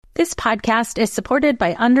This podcast is supported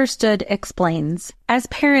by Understood Explains. As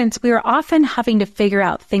parents, we are often having to figure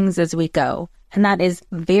out things as we go, and that is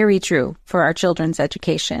very true for our children's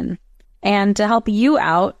education. And to help you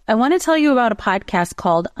out, I want to tell you about a podcast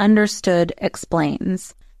called Understood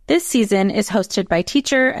Explains. This season is hosted by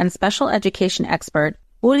teacher and special education expert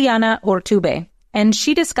Juliana Urtubey, and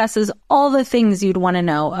she discusses all the things you'd want to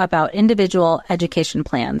know about individual education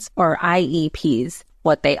plans, or IEPs,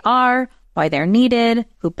 what they are, why they're needed,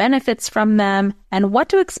 who benefits from them, and what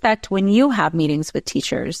to expect when you have meetings with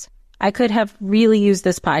teachers. I could have really used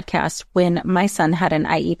this podcast when my son had an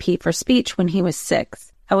IEP for speech when he was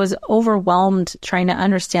 6. I was overwhelmed trying to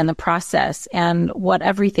understand the process and what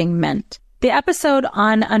everything meant. The episode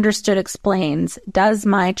on Understood Explains, Does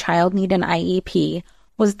My Child Need an IEP?,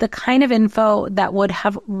 was the kind of info that would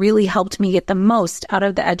have really helped me get the most out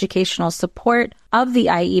of the educational support of the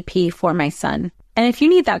IEP for my son. And if you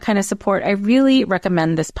need that kind of support, I really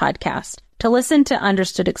recommend this podcast. To listen to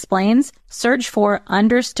Understood Explains, search for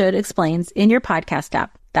Understood Explains in your podcast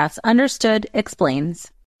app. That's Understood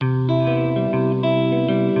Explains.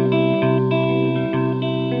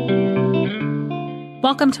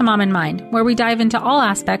 Welcome to Mom in Mind, where we dive into all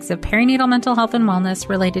aspects of perinatal mental health and wellness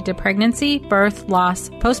related to pregnancy, birth, loss,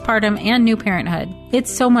 postpartum, and new parenthood.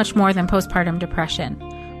 It's so much more than postpartum depression.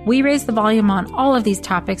 We raise the volume on all of these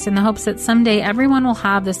topics in the hopes that someday everyone will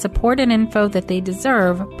have the support and info that they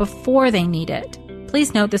deserve before they need it.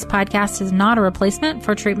 Please note this podcast is not a replacement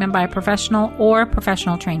for treatment by a professional or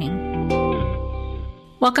professional training.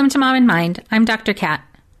 Welcome to Mom in Mind. I'm Dr. Kat.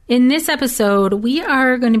 In this episode, we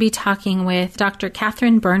are going to be talking with Dr.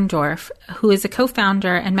 Catherine Berndorf, who is a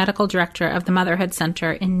co-founder and medical director of the Motherhood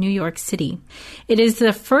Center in New York City. It is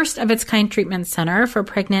the first of its kind treatment center for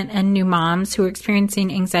pregnant and new moms who are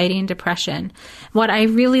experiencing anxiety and depression. What I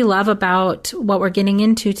really love about what we're getting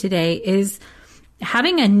into today is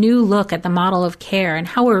having a new look at the model of care and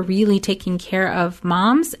how we're really taking care of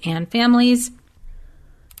moms and families,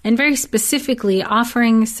 and very specifically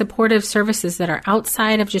offering supportive services that are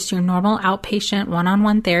outside of just your normal outpatient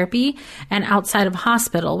one-on-one therapy and outside of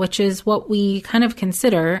hospital, which is what we kind of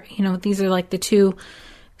consider, these are like the two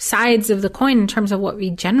sides of the coin in terms of what we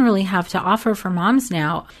generally have to offer for moms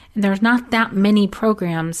now. And there's not that many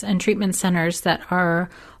programs and treatment centers that are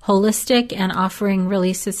holistic and offering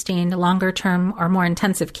really sustained longer-term or more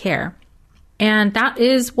intensive care. And that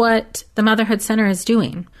is what the Motherhood Center is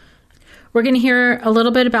doing. We're going to hear a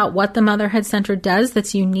little bit about what the Motherhood Center does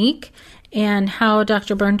that's unique and how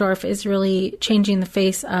Dr. Berndorf is really changing the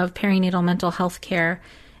face of perinatal mental health care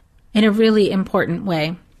in a really important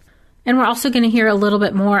way. And we're also going to hear a little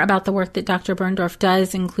bit more about the work that Dr. Berndorf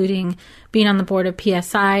does, including being on the board of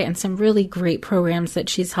PSI and some really great programs that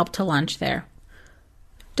she's helped to launch there.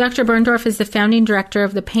 Dr. Berndorf is the founding director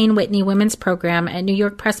of the Payne Whitney Women's Program at New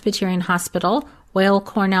York Presbyterian Hospital, Weill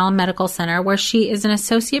Cornell Medical Center, where she is an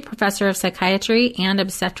associate professor of psychiatry and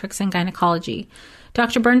obstetrics and gynecology.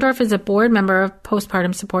 Dr. Berndorf is a board member of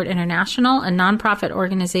Postpartum Support International, a nonprofit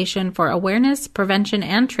organization for awareness, prevention,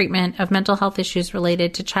 and treatment of mental health issues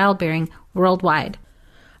related to childbearing worldwide.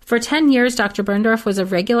 For 10 years, Dr. Berndorf was a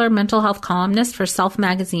regular mental health columnist for Self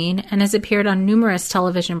magazine and has appeared on numerous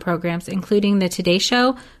television programs, including The Today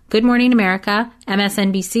Show, Good Morning America,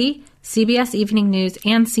 MSNBC, CBS Evening News,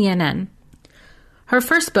 and CNN. Her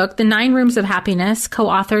first book, The 9 Rooms of Happiness,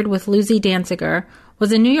 co-authored with Lucy Danziger,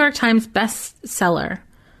 was a New York Times bestseller,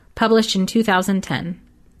 published in 2010.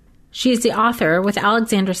 She is the author, with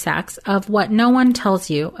Alexandra Sachs, of What No One Tells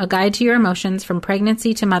You, A Guide to Your Emotions from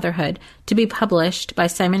Pregnancy to Motherhood, to be published by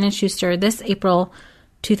Simon & Schuster this April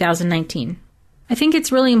 2019. I think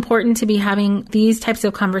it's really important to be having these types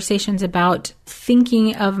of conversations about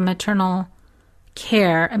thinking of maternal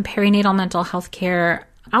care and perinatal mental health care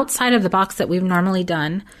outside of the box that we've normally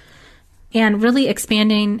done, and really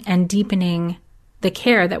expanding and deepening the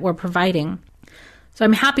care that we're providing. So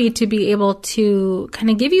I'm happy to be able to kind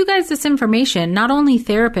of give you guys this information, not only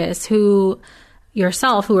therapists who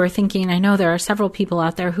are thinking, I know there are several people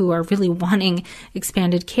out there who are really wanting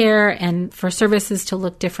expanded care and for services to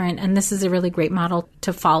look different, and this is a really great model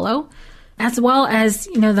to follow, as well as,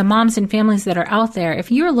 the moms and families that are out there.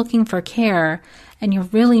 If you're looking for care and you're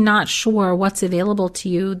really not sure what's available to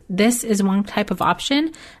you, this is one type of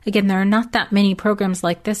option. Again, there are not that many programs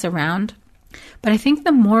like this around. But I think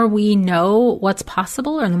the more we know what's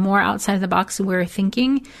possible or the more outside the box we're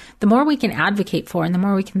thinking, the more we can advocate for and the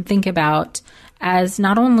more we can think about as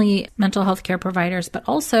not only mental health care providers, but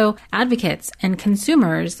also advocates and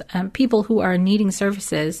consumers, people who are needing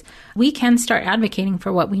services. We can start advocating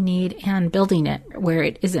for what we need and building it where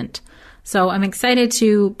it isn't. So I'm excited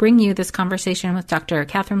to bring you this conversation with Dr.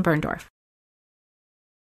 Catherine Berndorf.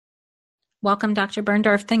 Welcome, Dr.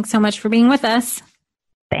 Berndorf. Thanks so much for being with us.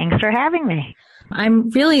 Thanks for having me. I'm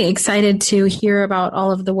really excited to hear about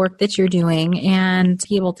all of the work that you're doing and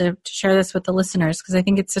be able to share this with the listeners because I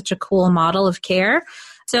think it's such a cool model of care.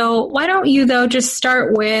 So why don't you, though, just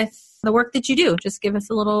start with the work that you do? Just give us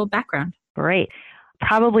a little background. Great.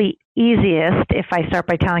 Probably easiest if I start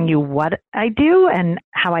by telling you what I do and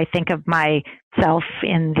how I think of myself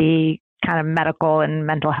in the kind of medical and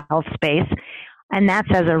mental health space. And that's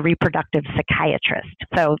as a reproductive psychiatrist.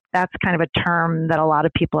 So that's kind of a term that a lot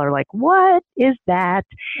of people are like, what is that?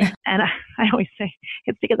 And I always say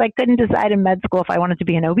it's because I couldn't decide in med school if I wanted to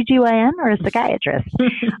be an OBGYN or a psychiatrist.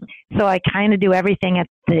 So I kind of do everything at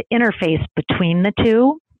the interface between the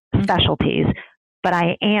two specialties. But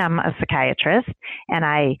I am a psychiatrist and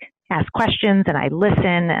I ask questions and I listen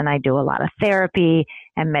and I do a lot of therapy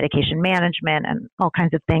and medication management and all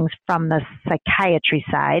kinds of things from the psychiatry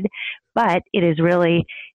side. But it is really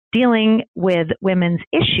dealing with women's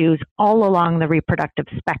issues all along the reproductive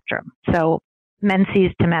spectrum. So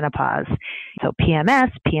menses to menopause. So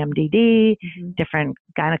PMS, PMDD, different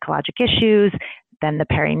gynecologic issues, then the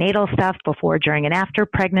perinatal stuff before, during, and after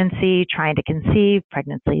pregnancy, trying to conceive,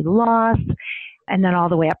 pregnancy loss, and then all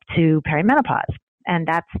the way up to perimenopause. And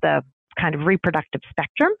that's the kind of reproductive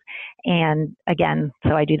spectrum. And again,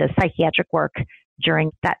 so I do the psychiatric work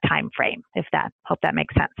during that time frame, hope that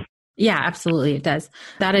makes sense. Yeah, absolutely. It does.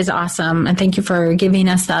 That is awesome. And thank you for giving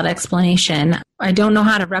us that explanation. I don't know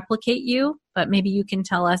how to replicate you, but maybe you can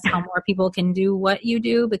tell us how more people can do what you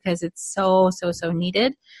do because it's so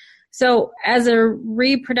needed. So as a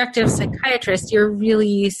reproductive psychiatrist, you're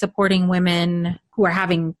really supporting women who are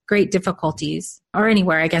having great difficulties or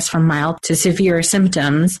anywhere, I guess, from mild to severe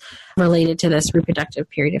symptoms related to this reproductive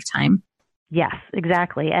period of time. Yes,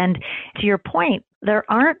 exactly. And to your point, there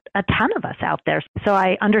aren't a ton of us out there. So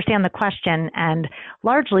I understand the question, and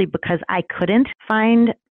largely because I couldn't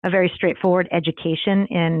find a very straightforward education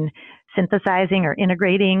in synthesizing or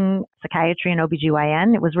integrating psychiatry and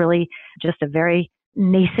OBGYN. It was really just a very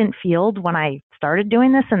nascent field when I started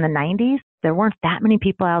doing this in the 90s. There weren't that many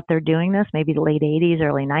people out there doing this, maybe the late 80s,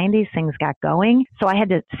 early 90s, things got going. So I had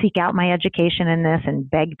to seek out my education in this and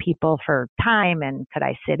beg people for time and could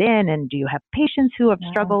I sit in and do you have patients who have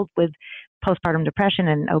struggled with postpartum depression?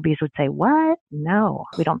 And OBs would say, what? No,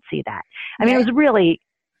 we don't see that. I mean, it was really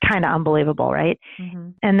kind of unbelievable, right?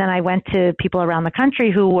 And then I went to people around the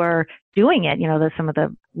country who were doing it, some of the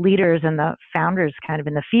leaders and the founders kind of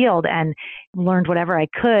in the field, and learned whatever I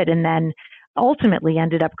could. And then ultimately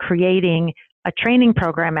ended up creating a training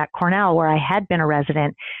program at Cornell where I had been a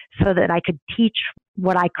resident so that I could teach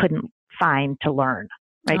what I couldn't find to learn.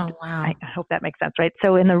 Right. Oh, wow. I hope that makes sense. Right.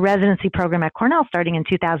 So in the residency program at Cornell, starting in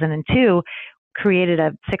 2002, created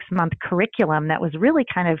a 6-month curriculum that was really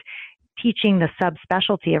kind of teaching the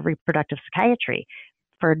subspecialty of reproductive psychiatry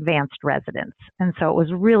for advanced residents. And so it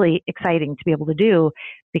was really exciting to be able to do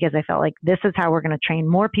because I felt like this is how we're going to train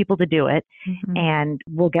more people to do it. And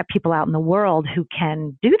we'll get people out in the world who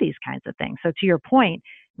can do these kinds of things. So to your point,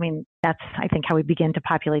 I mean, that's, I think, how we begin to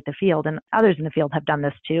populate the field. And others in the field have done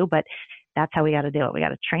this too, but that's how we got to do it. We got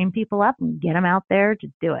to train people up and get them out there to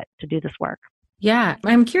do it, to do this work. Yeah,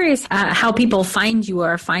 I'm curious how people find you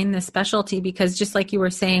or find this specialty, because just like you were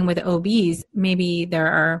saying with OBs, maybe there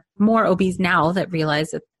are more OBs now that realize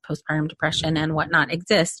that postpartum depression and whatnot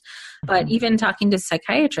exist. But even talking to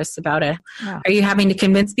psychiatrists about it, are you having to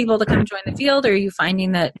convince people to come join the field, or are you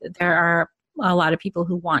finding that there are a lot of people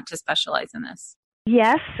who want to specialize in this?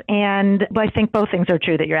 Yes, and I think both things are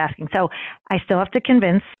true that you're asking. So I still have to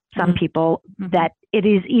convince some people that it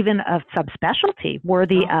is even a subspecialty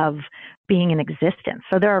worthy of being in existence.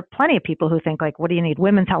 So there are plenty of people who think like, what do you need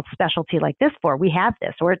women's health specialty like this for? We have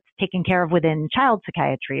this, or it's taken care of within child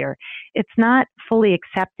psychiatry, or it's not fully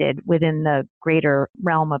accepted within the greater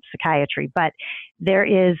realm of psychiatry. But there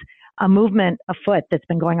is a movement afoot that's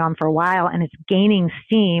been going on for a while, and it's gaining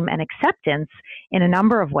steam and acceptance in a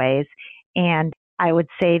number of ways. And I would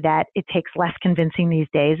say that it takes less convincing these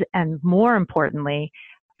days. And more importantly,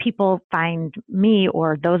 people find me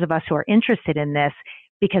or those of us who are interested in this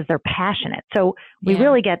because they're passionate. So we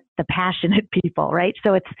really get the passionate people, right?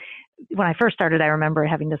 So it's, when I first started, I remember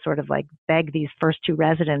having to sort of like beg these first 2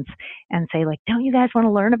 residents and say like, don't you guys want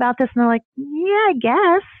to learn about this? And they're like, yeah, I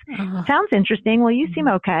guess. Sounds interesting. Well, you seem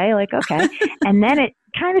okay. Like, okay. And then it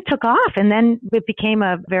kind of took off, and then it became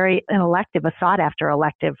an elective, a sought after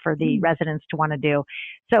elective for the residents to want to do.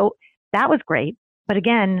 So that was great. But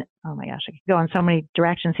again, oh my gosh, I could go in so many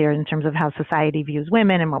directions here in terms of how society views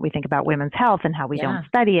women and what we think about women's health and how we don't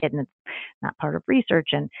study it, and it's not part of research,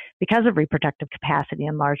 and because of reproductive capacity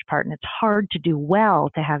in large part. And it's hard to do well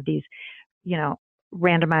to have these,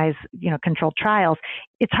 randomized, controlled trials.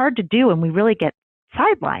 It's hard to do, and we really get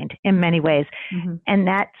sidelined in many ways. Mm-hmm. And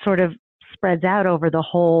that sort of spreads out over the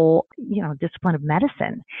whole, discipline of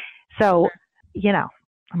medicine. So,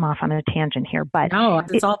 I'm off on a tangent here, but no,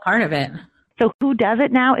 it's all part of it. So who does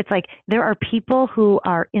it now? It's like there are people who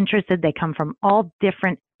are interested. They come from all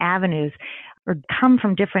different avenues or come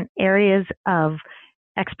from different areas of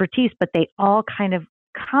expertise, but they all kind of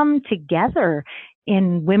come together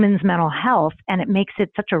in women's mental health, and it makes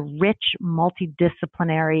it such a rich,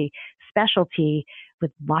 multidisciplinary specialty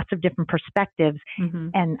with lots of different perspectives. Mm-hmm.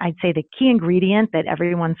 And I'd say the key ingredient that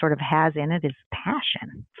everyone sort of has in it is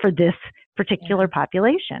passion for this particular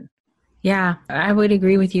population. Yeah, I would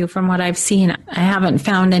agree with you. From what I've seen, I haven't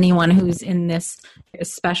found anyone who's in this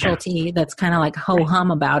specialty that's kind of like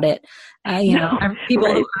ho-hum about it.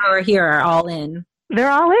 People who are here are all in.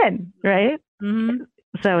 They're all in, right? Mm-hmm.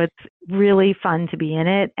 So it's really fun to be in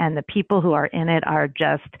it, and the people who are in it are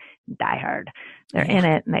just diehard. They're in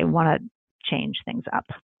it, and they want to change things up.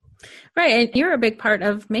 Right, and you're a big part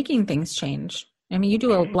of making things change. I mean, you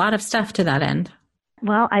do a lot of stuff to that end.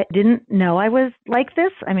 Well, I didn't know I was like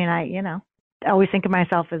this. I mean, I always think of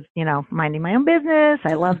myself as, minding my own business.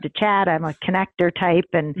 I love to chat. I'm a connector type,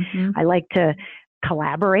 and I like to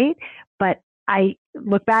collaborate. But I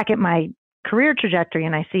look back at my career trajectory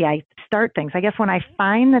and I see I start things. I guess when I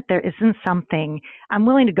find that there isn't something, I'm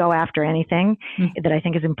willing to go after anything that I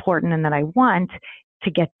think is important and that I want to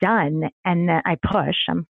get done. And then I push.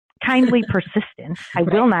 I'm kindly persistent. I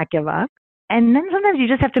will not give up. And then sometimes you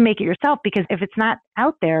just have to make it yourself, because if it's not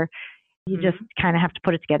out there, you just kind of have to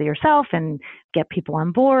put it together yourself and get people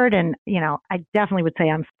on board. And, I definitely would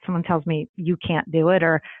say someone tells me you can't do it,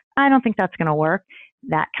 or I don't think that's going to work.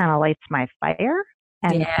 That kind of lights my fire.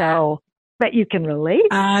 And so, but you can relate.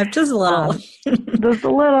 Just a little. Just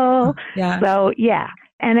a little. Yeah. So, yeah.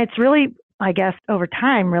 And it's really, I guess, over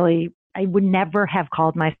time, really, I would never have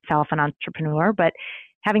called myself an entrepreneur, but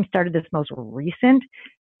having started this most recent,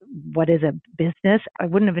 what is a business, I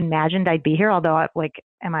wouldn't have imagined I'd be here. Although,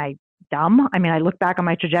 am I dumb? I mean, I look back on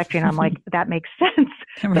my trajectory and I'm like, that makes sense.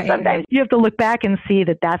 Right. But sometimes you have to look back and see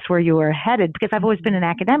that that's where you were headed, because I've always been in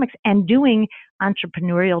academics and doing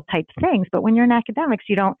entrepreneurial type things. But when you're in academics,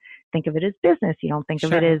 you don't think of it as business. You don't think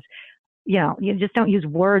of it as, you just don't use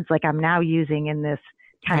words like I'm now using in this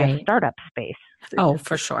kind of startup space. Oh,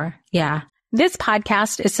 for sure. Yeah. This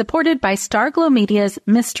podcast is supported by Starglow Media's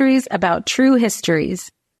Mysteries About True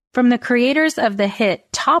Histories. From the creators of the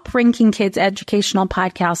hit top-ranking kids educational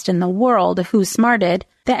podcast in the world, Who Smarted,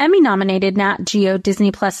 the Emmy-nominated Nat Geo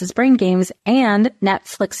Disney Plus's Brain Games, and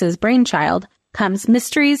Netflix's Brainchild, comes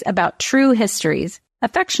Mysteries About True Histories,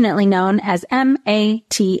 affectionately known as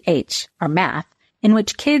MATH, or math, in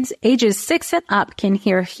which kids ages 6 and up can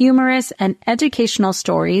hear humorous and educational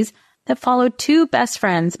stories that follow two best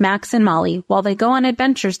friends, Max and Molly, while they go on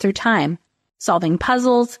adventures through time, solving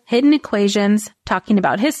puzzles, hidden equations, talking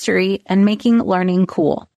about history, and making learning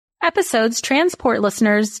cool. Episodes transport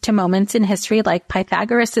listeners to moments in history like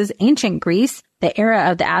Pythagoras' ancient Greece, the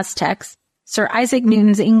era of the Aztecs, Sir Isaac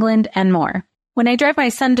Newton's England, and more. When I drive my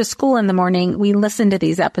son to school in the morning, we listen to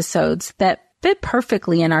these episodes that fit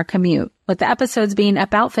perfectly in our commute, with the episodes being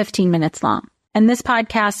about 15 minutes long. And this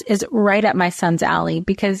podcast is right up my son's alley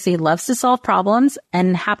because he loves to solve problems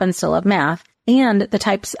and happens to love math, and the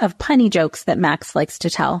types of punny jokes that Max likes to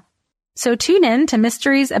tell. So tune in to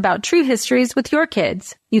Mysteries About True Histories with your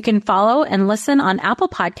kids. You can follow and listen on Apple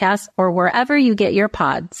Podcasts or wherever you get your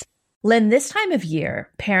pods. Lynn, this time of year,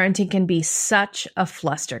 parenting can be such a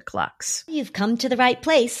flusterclux. You've come to the right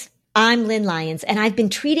place. I'm Lynn Lyons, and I've been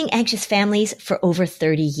treating anxious families for over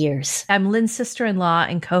 30 years. I'm Lynn's sister-in-law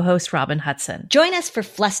and co-host Robin Hudson. Join us for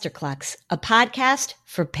Flusterclux, a podcast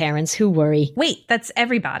for parents who worry. Wait, that's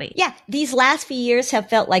everybody. Yeah, these last few years have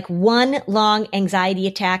felt like one long anxiety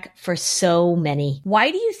attack for so many.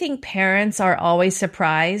 Why do you think parents are always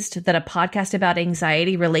surprised that a podcast about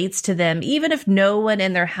anxiety relates to them, even if no one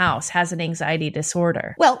in their house has an anxiety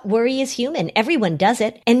disorder? Well, worry is human. Everyone does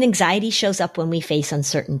it. And anxiety shows up when we face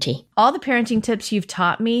uncertainty. All the parenting tips you've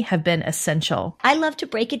taught me have been essential. I love to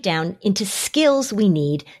break it down into skills we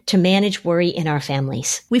need to manage worry in our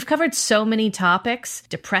families. We've covered so many topics: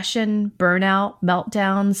 depression, burnout,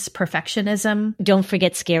 meltdowns, perfectionism. Don't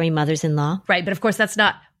forget scary mothers-in-law. Right, but of course that's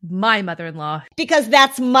not my mother-in-law. Because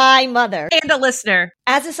that's my mother. And a listener.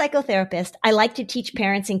 As a psychotherapist, I like to teach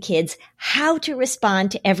parents and kids how to respond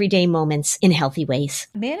to everyday moments in healthy ways.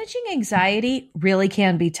 Managing anxiety really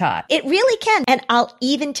can be taught. It really can. And I'll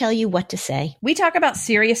even tell you what to say. We talk about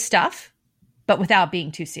serious stuff, but without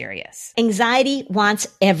being too serious. Anxiety wants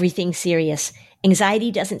everything serious. Anxiety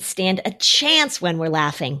doesn't stand a chance when we're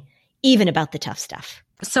laughing. even about the tough stuff.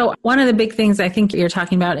 So one of the big things I think you're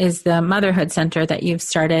talking about is the motherhood center that you've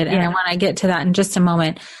started. And I want to get to that in just a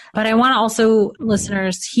moment. But I want to also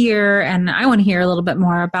listeners hear, and I want to hear a little bit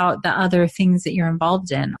more about the other things that you're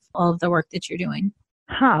involved in, all of the work that you're doing.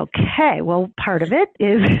 Okay. Well, part of it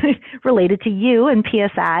is related to you and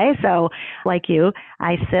PSI. So like you,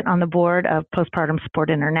 I sit on the board of Postpartum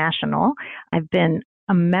Support International. I've been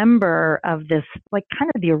a member of this, like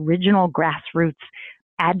kind of the original grassroots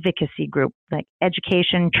advocacy group, like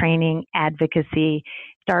education, training, advocacy,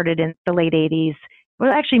 started in the late 80s.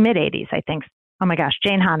 Well, actually mid 80s, I think. Oh my gosh,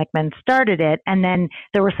 Jane Honigman started it. And then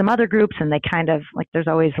there were some other groups and they kind of like, there's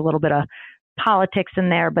always a little bit of politics in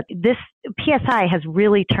there, but this PSI has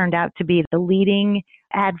really turned out to be the leading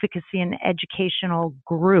advocacy and educational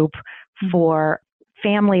group for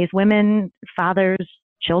families, women, fathers,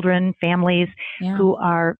 children, families who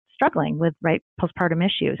are struggling with postpartum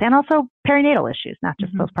issues and also perinatal issues, not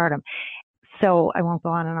just postpartum. So I won't go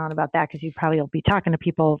on and on about that because you probably will be talking to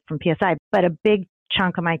people from PSI, but a big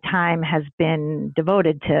chunk of my time has been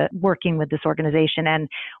devoted to working with this organization. And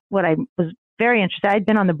what I was very interested, I'd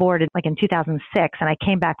been on the board like in 2006 and I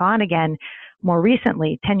came back on again more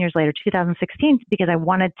recently, 10 years later, 2016, because I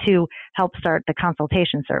wanted to help start the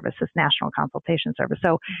consultation service, this national consultation service.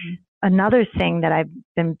 So another thing that I've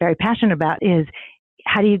been very passionate about is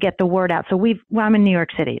how do you get the word out? So I'm in New York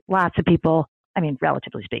City. Lots of people, I mean,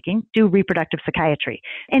 relatively speaking, do reproductive psychiatry.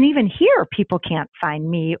 And even here, people can't find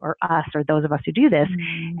me or us or those of us who do this.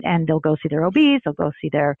 And they'll go see their OBs, they'll go see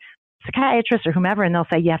their psychiatrist or whomever, and they'll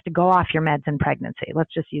say, you have to go off your meds in pregnancy.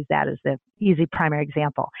 Let's just use that as the easy primary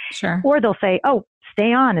example. Sure. Or they'll say, oh,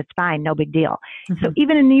 stay on, it's fine, no big deal. So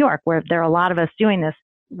even in New York, where there are a lot of us doing this,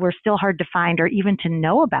 we're still hard to find, or even to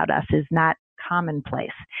know about us is not commonplace.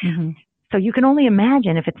 So you can only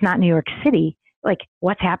imagine if it's not New York City, like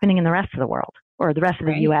what's happening in the rest of the world or the rest of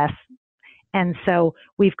the U.S. And so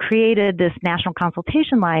we've created this national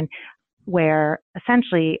consultation line where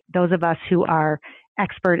essentially those of us who are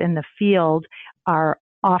expert in the field are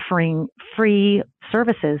offering free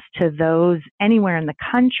services to those anywhere in the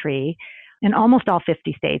country in almost all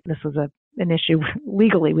 50 states. This was an issue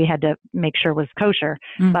legally we had to make sure was kosher,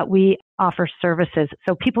 but we offer services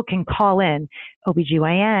so people can call in,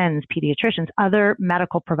 OBGYNs, pediatricians, other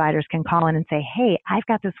medical providers can call in and say, hey, I've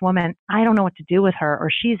got this woman, I don't know what to do with her, or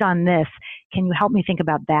she's on this. Can you help me think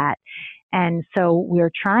about that? And so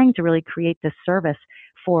we're trying to really create this service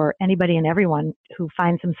for anybody and everyone who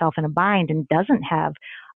finds himself in a bind and doesn't have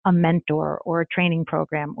a mentor or a training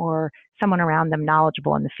program or someone around them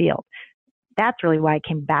knowledgeable in the field. That's really why I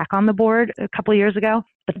came back on the board a couple of years ago.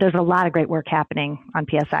 But there's a lot of great work happening on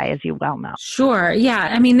PSI, as you well know. Sure. Yeah.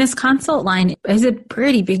 I mean, this consult line is a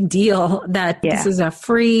pretty big deal that this is a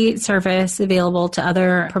free service available to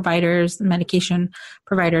other providers, medication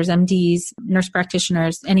providers, MDs, nurse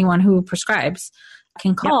practitioners, anyone who prescribes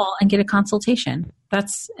can call and get a consultation.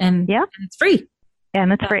 And it's free.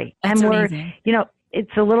 And it's free. That's and amazing.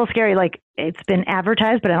 It's a little scary. Like it's been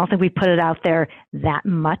advertised, but I don't think we put it out there that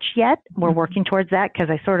much yet. We're working towards that because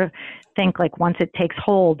I sort of think like once it takes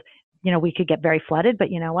hold, we could get very flooded, but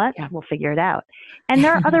you know what? Yeah. We'll figure it out. And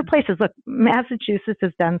there are other places. Look, Massachusetts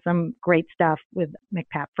has done some great stuff with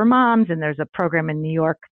MCPAP for moms, and there's a program in New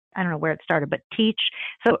York. I don't know where it started, but Teach.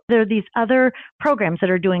 So there are these other programs that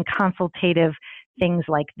are doing consultative things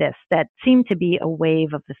like this that seem to be a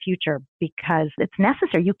wave of the future because it's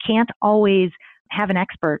necessary. You can't always have an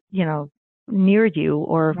expert, near you,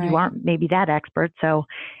 or you aren't maybe that expert. So,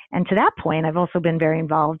 and to that point, I've also been very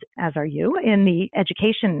involved, as are you, in the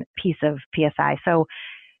education piece of PSI. So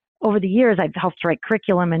over the years, I've helped write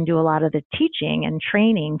curriculum and do a lot of the teaching and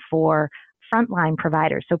training for frontline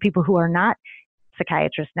providers. So people who are not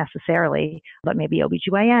psychiatrists necessarily, but maybe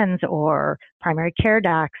OBGYNs or primary care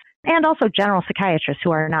docs, and also general psychiatrists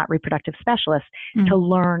who are not reproductive specialists to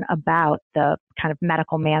learn about the kind of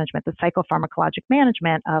medical management, the psychopharmacologic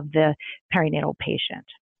management of the perinatal patient.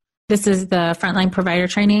 This is the frontline provider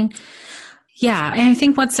training. Yeah. And I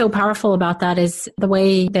think what's so powerful about that is the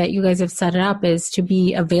way that you guys have set it up is to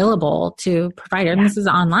be available to providers. And this is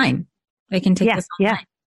online. They can take this online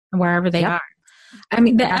wherever they are. I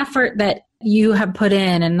mean, the effort that you have put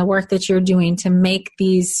in and the work that you're doing to make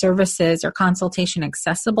these services or consultation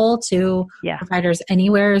accessible to providers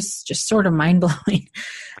anywhere is just sort of mind-blowing.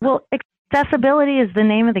 Well, accessibility is the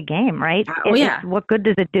name of the game, right? What good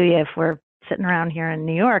does it do you if we're sitting around here in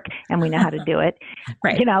New York and we know how to do it?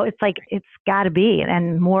 Right. It's like, it's got to be,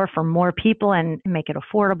 and more for more people, and make it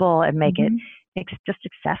affordable and make it just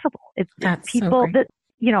accessible. That's people so great.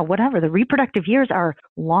 whatever. The reproductive years are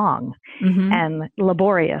long and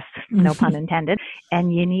laborious, no pun intended. And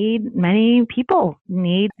many people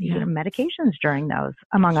need medications during those,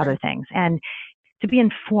 among other things. And to be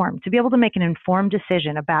informed, to be able to make an informed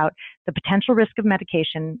decision about the potential risk of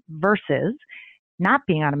medication versus not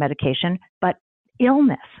being on a medication, but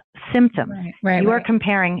illness, symptoms. You are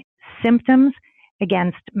comparing symptoms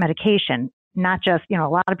against medication. Not just, a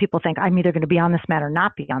lot of people think I'm either going to be on this med or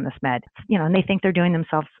not be on this med, and they think they're doing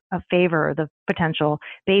themselves a favor or the potential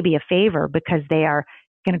baby a favor because they are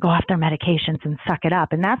going to go off their medications and suck it up.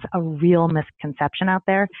 And that's a real misconception out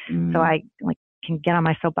there. So I can get on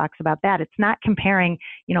my soapbox about that. It's not comparing,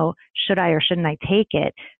 should I or shouldn't I take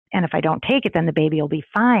it? And if I don't take it, then the baby will be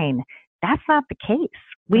fine. That's not the case.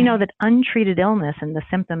 We know that untreated illness and the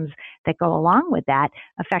symptoms that go along with that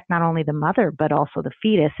affect not only the mother, but also the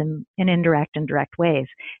fetus in indirect and direct ways.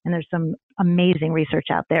 And there's some amazing research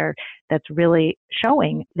out there that's really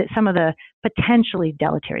showing that some of the potentially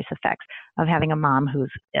deleterious effects of having a mom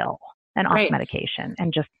who's ill and off medication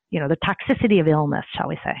and just, the toxicity of illness, shall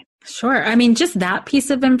we say. Sure. I mean, just that piece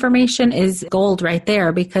of information is gold right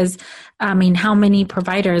there because, how many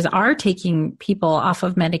providers are taking people off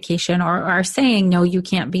of medication or are saying, no, you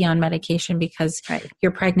can't be on medication because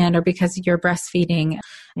you're pregnant or because you're breastfeeding.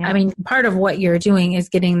 Yeah. Part of what you're doing is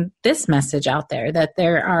getting this message out there that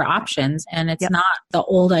there are options and it's not the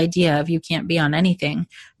old idea of you can't be on anything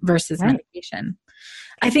versus medication.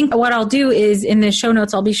 I think what I'll do is in the show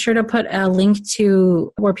notes, I'll be sure to put a link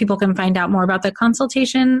to where people can find out more about the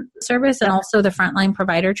consultation service and also the frontline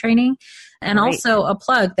provider training. And also a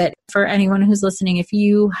plug that for anyone who's listening, if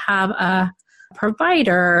you have a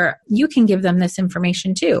provider, you can give them this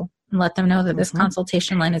information too and let them know that this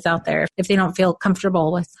consultation line is out there if they don't feel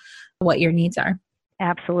comfortable with what your needs are.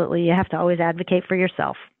 Absolutely. You have to always advocate for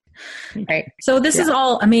yourself. Right. So this is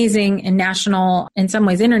all amazing and national, in some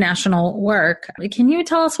ways international work. Can you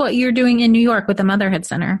tell us what you're doing in New York with the Motherhood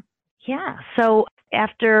Center? Yeah. So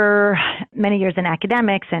after many years in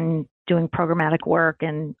academics and doing programmatic work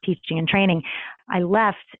and teaching and training, I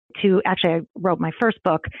left I wrote my first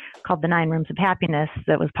book called The 9 Rooms of Happiness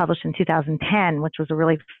that was published in 2010, which was a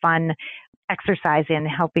really fun exercise in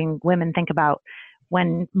helping women think about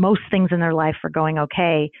when most things in their life are going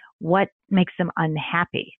okay, what makes them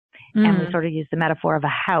unhappy? And we sort of use the metaphor of a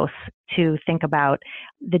house to think about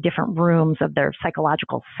the different rooms of their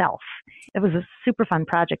psychological self. It was a super fun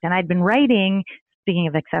project. And I'd been writing, speaking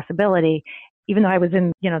of accessibility, even though I was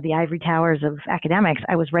in, the ivory towers of academics,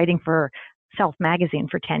 I was writing for Self magazine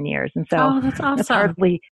for 10 years. And so that's awesome. It's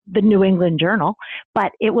hardly the New England Journal,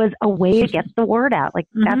 but it was a way to get the word out.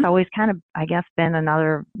 That's always kind of, I guess, been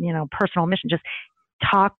another, personal mission, just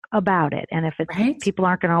talk about it. And if it's people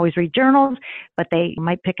aren't going to always read journals, but they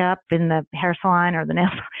might pick up in the hair salon or the nail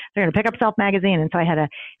salon, they're going to pick up Self magazine. And so I had a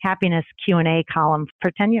happiness Q&A column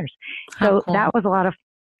for 10 years. So that was a lot of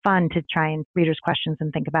fun to try and readers' questions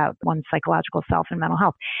and think about one's psychological self and mental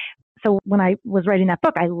health. So when I was writing that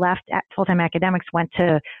book, I left at full-time academics, went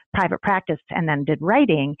to private practice, and then did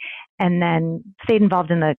writing, and then stayed involved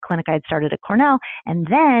in the clinic I had started at Cornell. And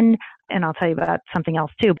then, and I'll tell you about something else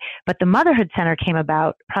too, but the Motherhood Center came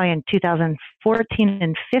about probably in 2014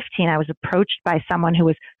 and 15. I was approached by someone who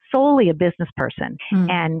was solely a business person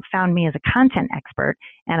and found me as a content expert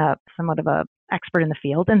and somewhat of a expert in the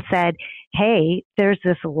field and said, hey, there's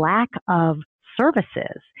this lack of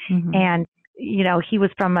services. And he was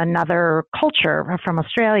from another culture, from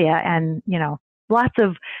Australia, and, lots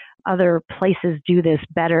of other places do this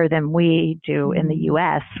better than we do in the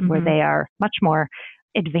U.S., where they are much more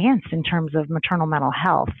advanced in terms of maternal mental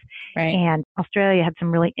health. Right. And Australia had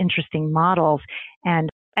some really interesting models. And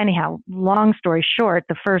anyhow, long story short,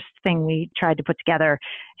 the first thing we tried to put together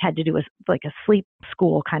had to do with like a sleep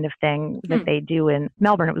school kind of thing that they do in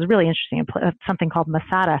Melbourne. It was really interesting, something called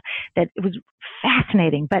Masada, that it was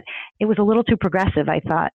fascinating, but it was a little too progressive, I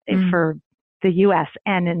thought, for the U.S.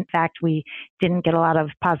 And in fact, we didn't get a lot of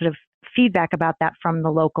positive feedback about that from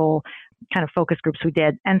the local kind of focus groups we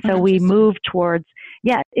did. And so we moved towards,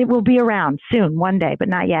 it will be around soon, one day, but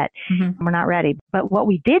not yet. We're not ready. But what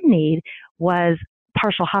we did need was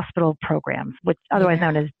partial hospital programs, which otherwise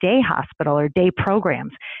known as day hospital or day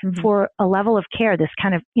programs, for a level of care, this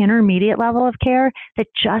kind of intermediate level of care that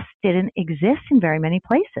just didn't exist in very many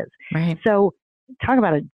places. Right. So talk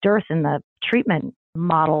about a dearth in the treatment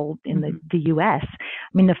model in the U.S. I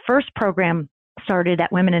mean, the first program started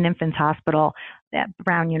at Women and Infants Hospital at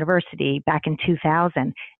Brown University back in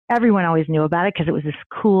 2000. Everyone always knew about it because it was this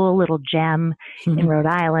cool little gem in Rhode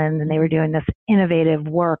Island, and they were doing this innovative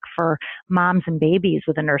work for moms and babies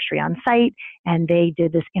with a nursery on site, and they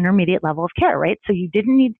did this intermediate level of care, right? So you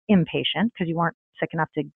didn't need inpatient because you weren't sick enough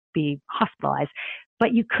to be hospitalized,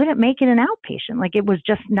 but you couldn't make it an outpatient. Like it was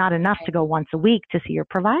just not enough to go once a week to see your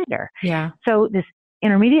provider. Yeah. So this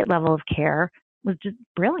intermediate level of care was just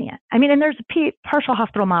brilliant. I mean, and there's partial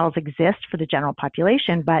hospital models exist for the general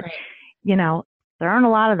population, but you know, there aren't a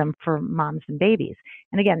lot of them for moms and babies.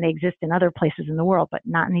 And again, they exist in other places in the world, but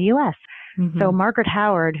not in the U.S. Mm-hmm. So Margaret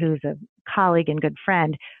Howard, who's a colleague and good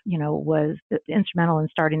friend, you know, was instrumental in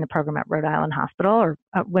starting the program at Rhode Island Hospital, or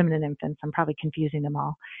Women and Infants. I'm probably confusing them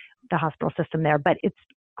all, the hospital system there, but it's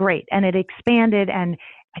great. And it expanded, and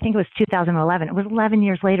I think it was 2011. It was 11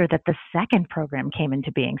 years later that the second program came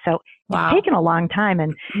into being. So it's taken a long time.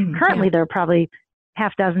 And currently there are probably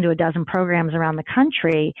half dozen to a dozen programs around the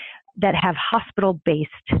country that have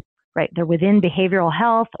hospital-based, right? They're within behavioral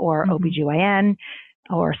health or OBGYN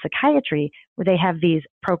or psychiatry, where they have these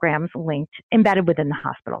programs linked, embedded within the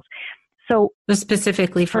hospitals. So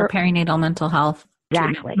specifically for perinatal mental health.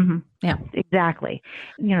 Exactly. Mm-hmm. Yeah. Exactly.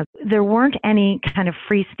 You know, there weren't any kind of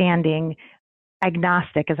freestanding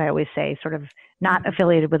agnostic, as I always say, sort of not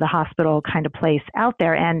affiliated with a hospital kind of place out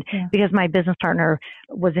there. And because my business partner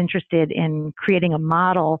was interested in creating a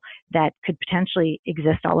model that could potentially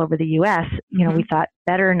exist all over the U.S., you know, we thought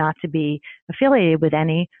better not to be affiliated with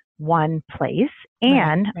any one place.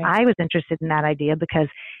 And I was interested in that idea because,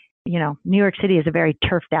 you know, New York City is a very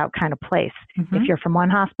turfed out kind of place. If you're from one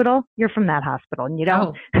hospital, you're from that hospital, and you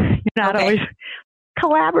don't, you're not always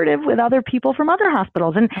collaborative with other people from other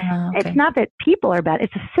hospitals. And it's not that people are bad,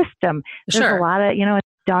 it's a system. There's a lot of, you know, it's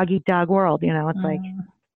dog eat dog world, you know, it's like,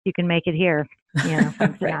 you can make it here, you know.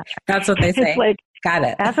 That's what they say. It's like, got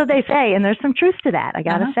it. That's what they say. And there's some truth to that, I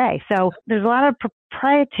got to say. So there's a lot of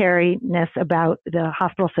proprietariness about the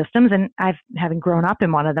hospital systems. And having grown up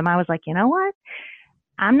in one of them, I was like, you know what?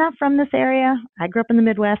 I'm not from this area. I grew up in the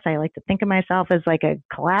Midwest. I like to think of myself as like a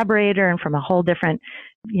collaborator and from a whole different,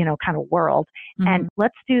 you know, kind of world. And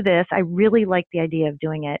let's do this. I really like the idea of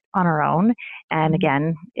doing it on our own. And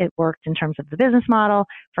again, it worked in terms of the business model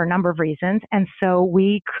for a number of reasons. And so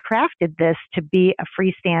we crafted this to be a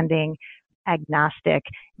freestanding, agnostic,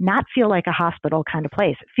 not feel like a hospital kind of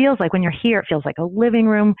place. It feels like when you're here, it feels like a living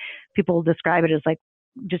room. People describe it as like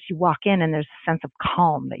just you walk in and there's a sense of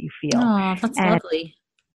calm that you feel. Oh, that's lovely.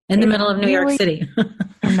 In the middle of New York City.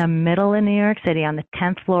 In the middle of New York City on the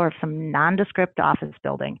 10th floor of some nondescript office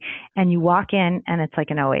building. And you walk in and it's like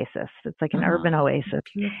an oasis. It's like an urban oasis.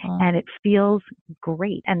 Beautiful. And it feels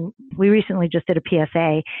great. And we recently just did a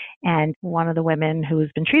PSA, and one of the women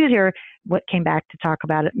who's been treated here came back to talk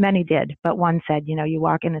about it. Many did, but one said, you know, you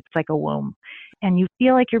walk in, it's like a womb. And you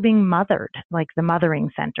feel like you're being mothered, like the mothering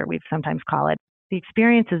center, we sometimes call it. The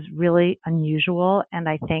experience is really unusual, and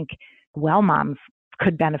I think well moms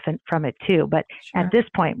could benefit from it too. But at this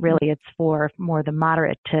point, really, it's for more the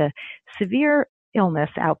moderate to severe illness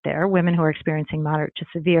out there, women who are experiencing moderate to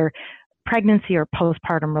severe pregnancy or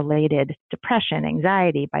postpartum related depression,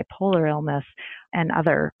 anxiety, bipolar illness, and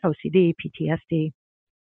other OCD, PTSD.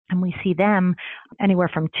 And we see them anywhere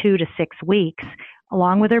from 2 to 6 weeks,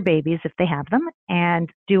 along with their babies if they have them, and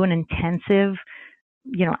do an intensive,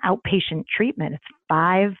 you know, outpatient treatment. It's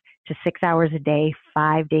 5 to 6 hours a day,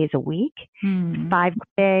 5 days a week, 5 a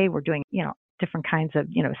day. We're doing, you know, different kinds of,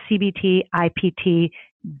 you know, CBT, IPT,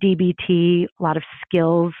 DBT, a lot of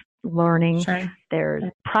skills learning. There's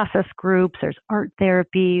process groups, there's art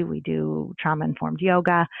therapy. We do trauma-informed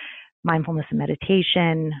yoga, mindfulness and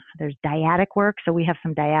meditation. There's dyadic work. So we have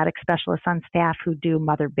some dyadic specialists on staff who do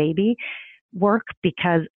mother-baby work,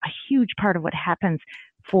 because a huge part of what happens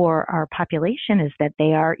for our population is that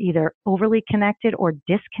they are either overly connected or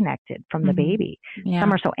disconnected from the baby.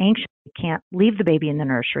 Some are so anxious they can't leave the baby in the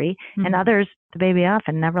nursery, and others, the baby off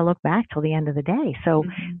and never look back till the end of the day. So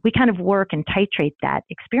we kind of work and titrate that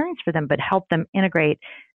experience for them, but help them integrate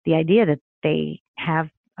the idea that they have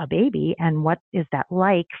a baby and what is that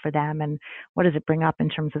like for them, and what does it bring up in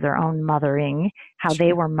terms of their own mothering, how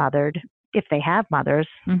they were mothered, if they have mothers,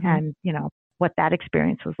 and, you know, what that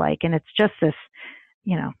experience was like. And it's just this,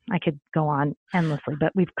 you know, I could go on endlessly,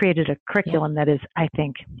 but we've created a curriculum that is, I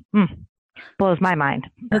think, blows my mind.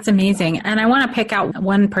 That's amazing. And I want to pick out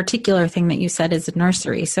one particular thing that you said is a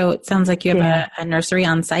nursery. So it sounds like you have a nursery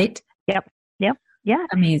on site. Yep. Yeah.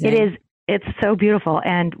 Amazing. It is. It's so beautiful.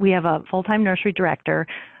 And we have a full-time nursery director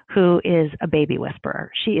who is a baby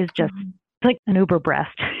whisperer. She is just like an Uber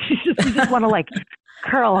breast. You just want to like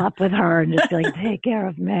curl up with her and just be like, take care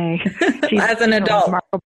of me. She's as an adult.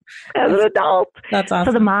 As an adult. That's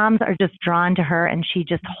awesome. So the moms are just drawn to her, and she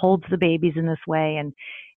just holds the babies in this way. And,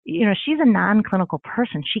 you know, she's a non-clinical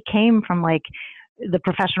person. She came from like the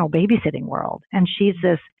professional babysitting world, and she's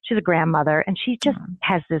a grandmother, and she just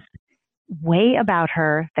has this way about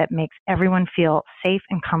her that makes everyone feel safe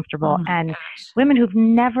and comfortable. And gosh. women who've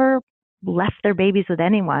never left their babies with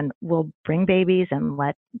anyone will bring babies and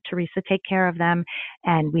let Teresa take care of them.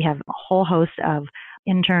 And we have a whole host of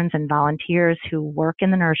interns and volunteers who work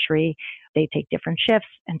in the nursery. They take different shifts,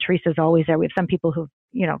 and Teresa's always there. We have some people who've,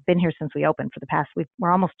 been here since we opened for the past,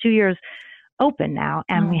 we're almost 2 years open now.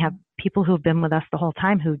 And we have people who've been with us the whole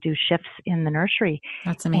time who do shifts in the nursery.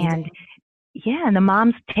 That's amazing. And the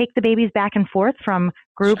moms take the babies back and forth from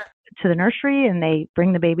group to the nursery, and they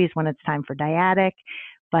bring the babies when it's time for dyadic,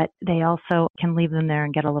 but they also can leave them there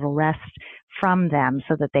and get a little rest from them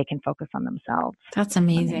so that they can focus on themselves. That's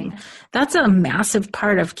amazing. That's a massive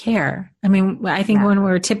part of care. I mean, I think when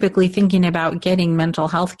we're typically thinking about getting mental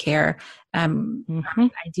health care,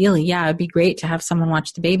 ideally, it'd be great to have someone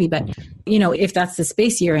watch the baby, but if that's the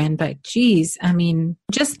space you're in, but geez, I mean,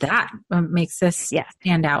 just that makes this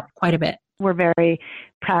stand out quite a bit. We're very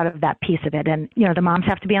proud of that piece of it. And, the moms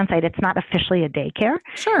have to be on site. It's not officially a daycare.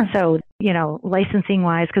 Sure. So, licensing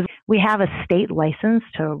wise, because we have a state license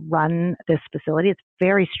to run this facility. It's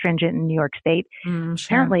very stringent in New York State. Sure.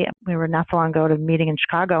 Apparently, we were not so long ago at a meeting in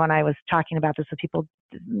Chicago, and I was talking about this with people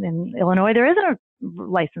in Illinois. There isn't a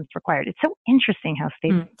license required. It's so interesting how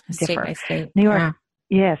states differ. State by state. New York,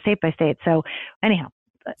 state by state. So anyhow,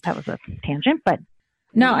 that was a tangent, but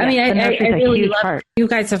no, I mean, I really love part. You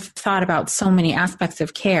guys have thought about so many aspects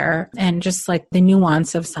of care, and just like the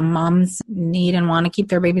nuance of some moms need and want to keep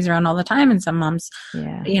their babies around all the time, and some moms,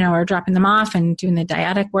 are dropping them off and doing the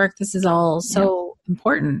dyadic work. This is all so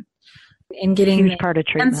important in getting the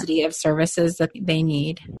intensity of services that they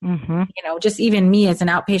need. Mm-hmm. Just even me as an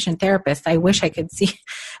outpatient therapist, I wish I could see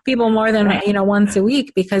people more than, once a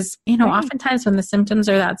week, because, oftentimes when the symptoms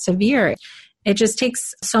are that severe, it just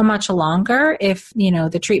takes so much longer if,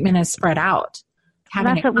 the treatment is spread out.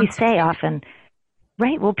 That's what we say often,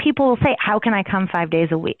 right? Well, people will say, how can I come 5 days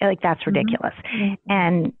a week? Like, that's ridiculous. Mm-hmm.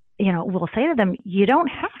 And, we'll say to them, you don't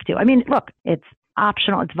have to. I mean, look, it's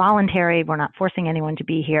optional. It's voluntary. We're not forcing anyone to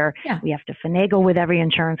be here. Yeah. We have to finagle with every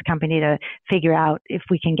insurance company to figure out if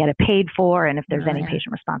we can get it paid for, and if there's any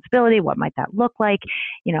patient responsibility, what might that look like?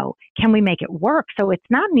 Can we make it work? So it's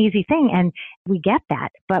not an easy thing, and we get that.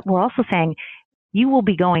 But we're also saying you will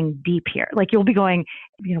be going deep here. Like, you'll be going,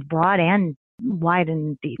 broad and wide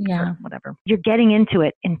and deep, or whatever. You're getting into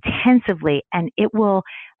it intensively, and it will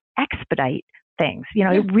expedite things.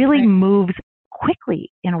 It really moves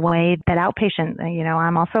quickly in a way that outpatient,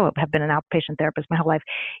 I'm also have been an outpatient therapist my whole life.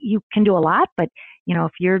 You can do a lot, but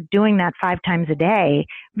if you're doing that 5 times a day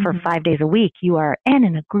for 5 days a week, you are, and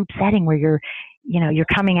in a group setting where you're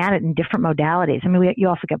coming at it in different modalities. I mean, you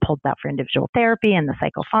also get pulled out for individual therapy and the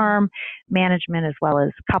psychopharm management, as well as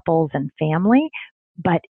couples and family,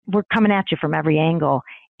 but we're coming at you from every angle.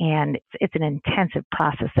 And it's an intensive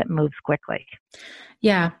process that moves quickly.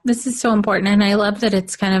 Yeah, this is so important. And I love that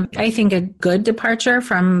it's kind of, I think, a good departure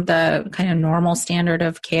from the kind of normal standard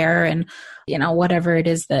of care, and, whatever it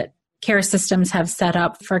is that care systems have set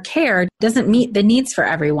up for care doesn't meet the needs for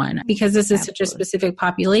everyone. Because this is such a specific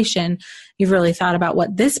population, you've really thought about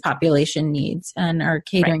what this population needs and are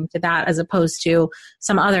catering to that, as opposed to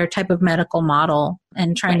some other type of medical model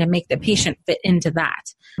and trying to make the patient fit into that.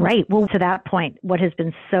 Right. Well, to that point, what has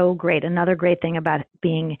been so great, another great thing about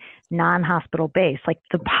being non-hospital based, like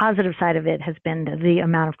the positive side of it has been the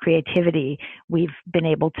amount of creativity we've been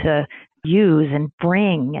able to use and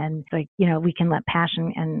bring. And we can let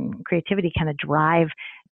passion and creativity kind of drive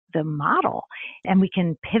the model, and we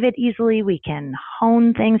can pivot easily. We can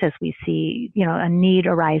hone things as we see, a need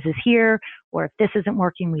arises here, or if this isn't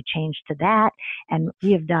working, we change to that. And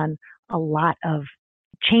we have done a lot of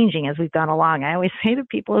changing as we've gone along. I always say to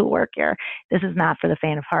people who work here, this is not for the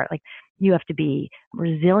faint of heart. Like, you have to be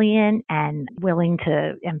resilient and willing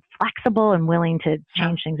to, and flexible and willing to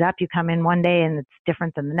change things up. You come in one day and it's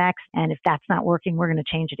different than the next. And if that's not working, we're going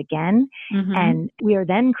to change it again. Mm-hmm. And we are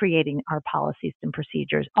then creating our policies and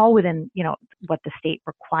procedures all within, what the state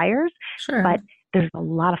requires. Sure. But there's a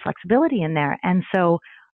lot of flexibility in there. And so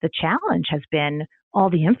the challenge has been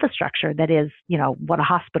all the infrastructure that is, what a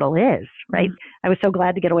hospital is, right? Mm-hmm. I was so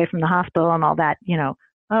glad to get away from the hospital and all that,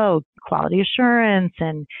 quality assurance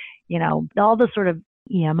and, all the sort of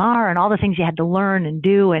EMR and all the things you had to learn and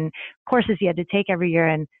do, and courses you had to take every year.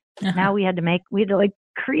 And now we had to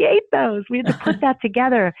create those. We had to put that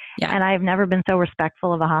together. Yeah. And I've never been so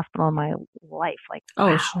respectful of a hospital in my life. Like,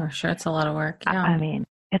 wow. Sure. It's a lot of work. Yeah. I mean,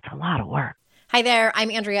 it's a lot of work. Hi there,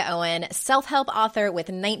 I'm Andrea Owen, self-help author with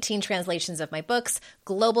 19 translations of my books,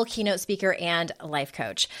 global keynote speaker, and life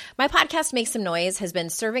coach. My podcast, Make Some Noise, has been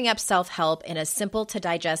serving up self-help in a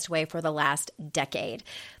simple-to-digest way for the last decade.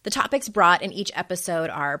 The topics brought in each episode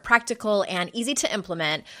are practical and easy to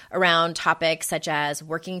implement around topics such as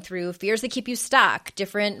working through fears that keep you stuck,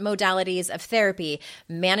 different modalities of therapy,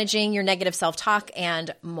 managing your negative self-talk,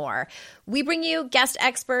 and more. We bring you guest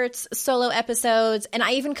experts, solo episodes, and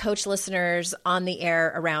I even coach listeners on the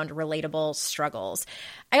air around relatable struggles.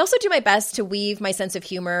 I also do my best to weave my sense of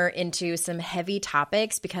humor into some heavy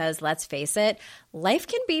topics because, let's face it, life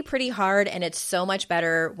can be pretty hard, and it's so much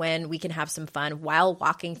better when we can have some fun while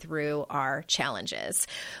walking through our challenges.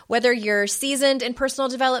 Whether you're seasoned in personal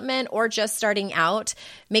development or just starting out,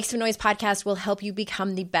 Make Some Noise podcast will help you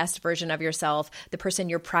become the best version of yourself, the person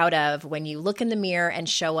you're proud of when you look in the mirror and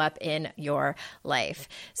show up in your life.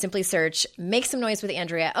 Simply search Make Some Noise with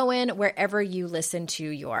Andrea Owen wherever you listen to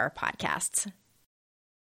your podcasts.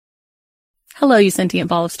 Hello, you sentient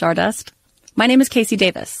ball of stardust. My name is Casey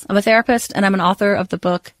Davis. I'm a therapist and I'm an author of the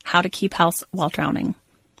book, How to Keep House While Drowning,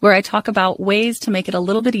 where I talk about ways to make it a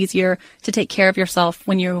little bit easier to take care of yourself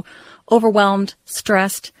when you're overwhelmed,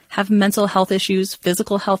 stressed, have mental health issues,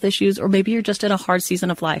 physical health issues, or maybe you're just in a hard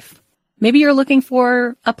season of life. Maybe you're looking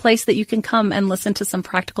for a place that you can come and listen to some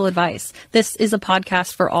practical advice. This is a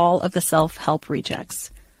podcast for all of the self-help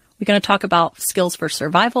rejects. We're going to talk about skills for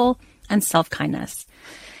survival and self-kindness.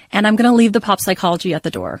 And I'm going to leave the pop psychology at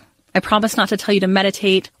the door. I promise not to tell you to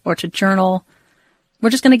meditate or to journal. We're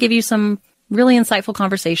just going to give you some really insightful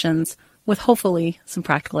conversations with hopefully some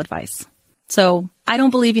practical advice. So I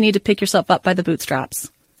don't believe you need to pick yourself up by the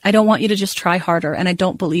bootstraps. I don't want you to just try harder, and I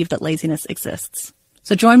don't believe that laziness exists.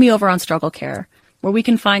 So join me over on Struggle Care, where we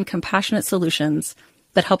can find compassionate solutions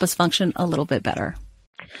that help us function a little bit better.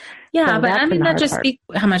 Yeah, So but I mean, that just part. speaks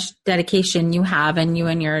how much dedication you have and you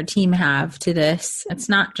and your team have to this. It's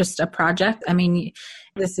not just a project. I mean,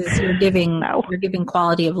 this is, you're giving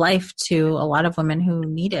quality of life to a lot of women who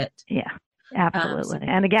need it. Yeah, absolutely.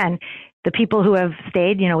 And again, the people who have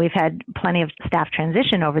stayed, we've had plenty of staff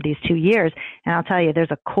transition over these 2 years. And I'll tell you,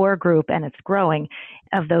 there's a core group, and it's growing,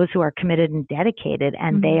 of those who are committed and dedicated,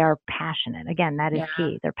 and they are passionate. Again, that is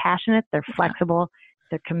key. They're passionate, they're flexible,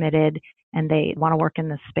 they're committed, and they want to work in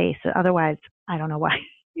this space. Otherwise, I don't know why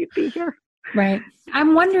you'd be here. Right.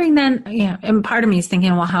 I'm wondering then, and part of me is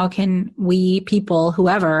thinking, well, how can we people,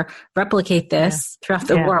 whoever, replicate this throughout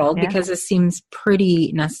the world? Because it seems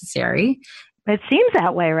pretty necessary. It seems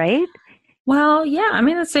that way, right? Well, yeah. I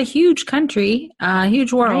mean, it's a huge country, a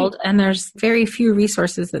huge world, and there's very few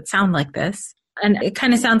resources that sound like this. And it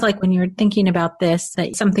kind of sounds like when you're thinking about this,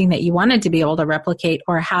 that something that you wanted to be able to replicate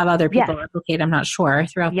or have other people replicate, I'm not sure,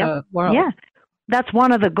 throughout the world. Yeah. That's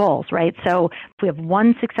one of the goals, right? So if we have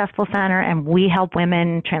one successful center and we help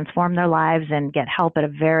women transform their lives and get help at a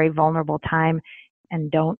very vulnerable time and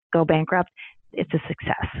don't go bankrupt, it's a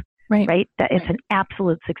success, right? It's an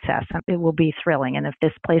absolute success. It will be thrilling. And if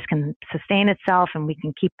this place can sustain itself and we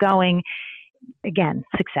can keep going, again,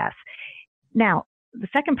 success. Now, the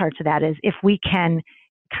second part to that is if we can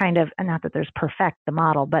kind of, and not that there's perfect the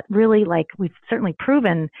model, but really like we've certainly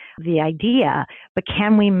proven the idea, but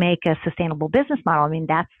can we make a sustainable business model? I mean,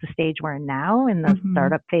 that's the stage we're in now in the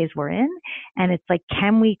startup phase we're in. And it's like,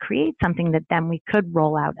 can we create something that then we could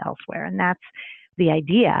roll out elsewhere? And that's the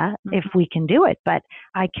idea if we can do it. But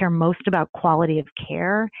I care most about quality of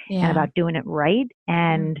care and about doing it right.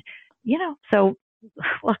 And, so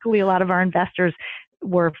luckily a lot of our investors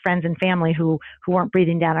were friends and family who weren't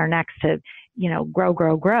breathing down our necks to,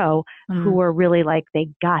 grow, who were really like, they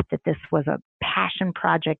got that this was a passion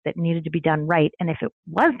project that needed to be done right. And if it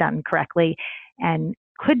was done correctly and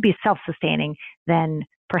could be self-sustaining, then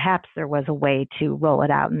perhaps there was a way to roll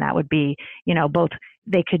it out. And that would be, both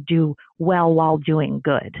they could do well while doing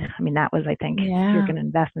good. I mean, that was, I think, if you're going to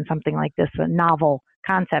invest in something like this, a novel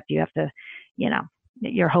concept, you have to,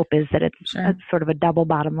 your hope is that it's sort of a double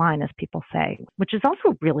bottom line, as people say, which is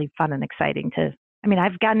also really fun and exciting to,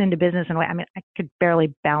 I've gotten into business in a way, I could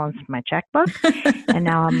barely balance my checkbook and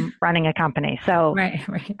now I'm running a company. So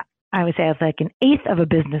I would say I have like an eighth of a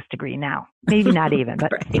business degree now, maybe not even,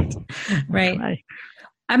 but right.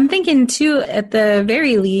 I'm thinking too, at the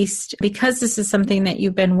very least, because this is something that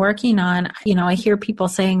you've been working on, I hear people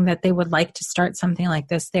saying that they would like to start something like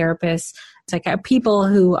this, therapists. It's like people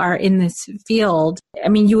who are in this field.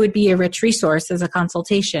 You would be a rich resource as a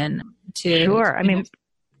consultation to,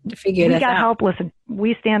 to figure this out. We got help. Listen,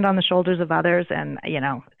 we stand on the shoulders of others and,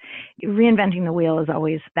 reinventing the wheel is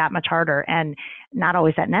always that much harder and not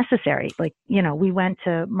always that necessary. Like, we went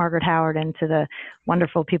to Margaret Howard and to the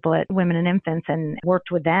wonderful people at Women and Infants and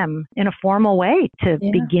worked with them in a formal way to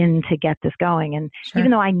begin to get this going. And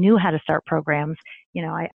even though I knew how to start programs,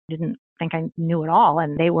 I didn't think I knew it all,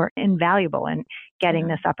 and they were invaluable in getting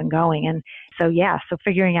this up and going. And so, so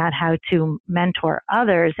figuring out how to mentor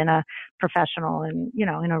others in a professional and,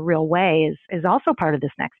 in a real way is also part of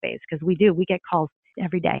this next phase, because we get calls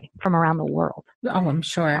every day from around the world. Oh, I'm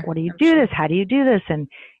sure. What do you do this? How do you do this? And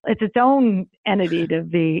it's its own entity to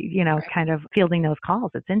be, kind of fielding those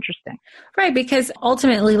calls. It's interesting. Right. Because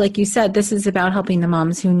ultimately, like you said, this is about helping the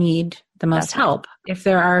moms who need the most help. If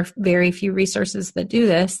there are very few resources that do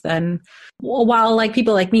this, then while like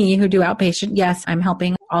people like me who do outpatient, yes, I'm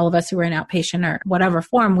helping all of us who are in outpatient or whatever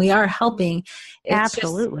form, we are helping. It's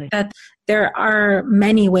absolutely. Just that there are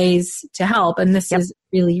many ways to help. And this is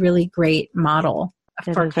really, really great model.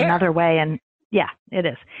 There's another way. And it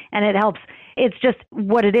is. And it helps. It's just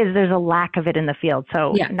what it is. There's a lack of it in the field.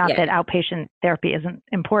 So that outpatient therapy isn't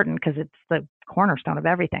important, because it's the cornerstone of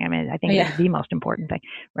everything. I mean, I think it's the most important thing,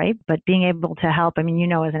 right? But being able to help, I mean,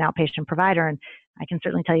 as an outpatient provider, and I can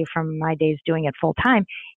certainly tell you from my days doing it full time,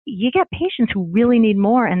 you get patients who really need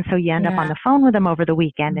more. And so you end up on the phone with them over the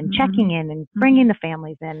weekend and checking in and bringing the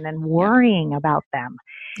families in and worrying about them.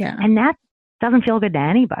 Yeah. And that doesn't feel good to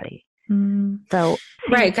anybody. So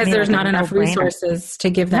right, because there's not enough resources to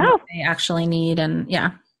give them what they actually need. And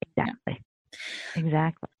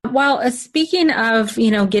exactly. Well, speaking of,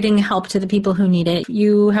 getting help to the people who need it,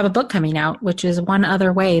 you have a book coming out, which is one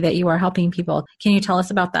other way that you are helping people. Can you tell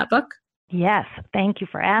us about that book? Yes. Thank you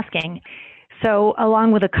for asking. So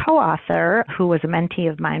along with a co-author who was a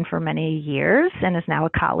mentee of mine for many years and is now a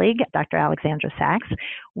colleague, Dr. Alexandra Sachs,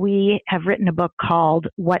 we have written a book called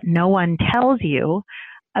What No One Tells You,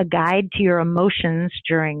 A Guide to Your Emotions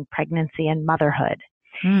During Pregnancy and Motherhood.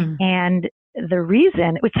 And the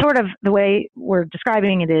reason, it's sort of the way we're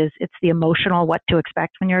describing it is, it's the emotional what to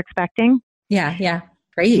expect when you're expecting. Yeah.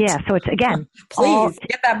 Great. Yeah. So it's, again, please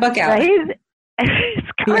get that book out. Right? It's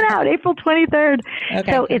coming out April 23rd.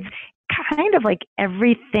 Okay. So it's kind of like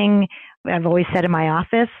everything I've always said in my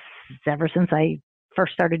office ever since I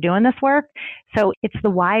first started doing this work. So it's the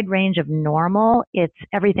wide range of normal. It's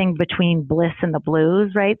everything between bliss and the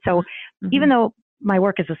blues, right? So even though my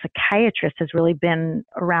work as a psychiatrist has really been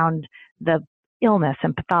around the illness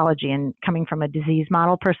and pathology and coming from a disease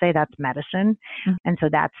model per se, that's medicine. And so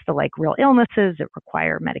that's the like real illnesses that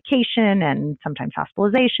require medication and sometimes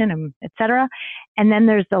hospitalization and et cetera. And then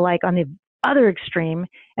there's the like on the other extreme,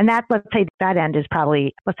 and that, let's say that end is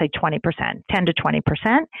probably, let's say 20%, 10 to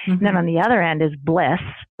 20%. And then on the other end is bliss,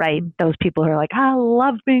 right? Those people who are like, I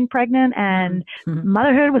love being pregnant and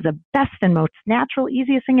motherhood was the best and most natural,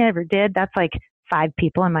 easiest thing I ever did. That's like 5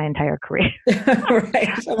 people in my entire career. Right.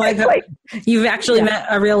 Oh my God. Like, you've actually met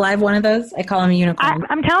a real live one of those? I call them a unicorn.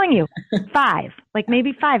 I'm telling you, 5, like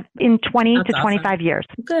maybe 5 in 20 to 25 years.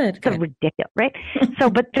 Good. It's ridiculous, right? So,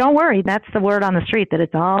 but don't worry. That's the word on the street, that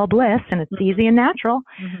it's all bliss and it's easy and natural.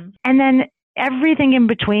 And then everything in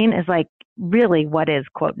between is like really what is,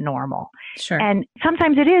 quote, normal. Sure. And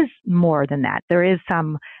sometimes it is more than that. There is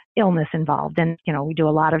some illness involved. And, we do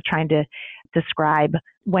a lot of trying to describe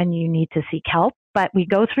when you need to seek help. But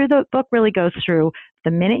the book really goes through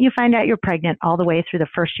the minute you find out you're pregnant all the way through the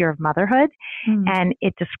first year of motherhood. And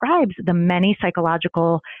it describes the many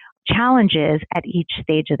psychological challenges at each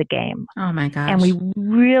stage of the game. Oh my gosh. And we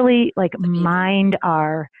really mind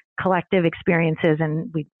our collective experiences,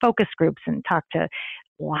 and we focus groups and talk to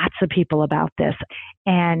lots of people about this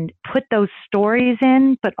and put those stories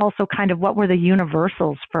in, but also kind of what were the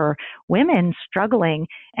universals for women struggling.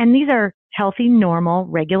 And these are healthy, normal,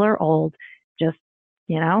 regular, old, just,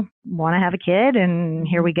 want to have a kid and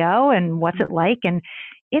here we go. And what's it like? And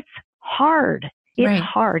it's hard. It's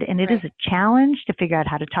hard. And it is a challenge to figure out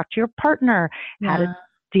how to talk to your partner, how to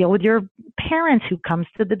deal with your parents who comes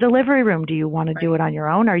to the delivery room. Do you want to do it on your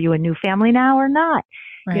own? Are you a new family now or not?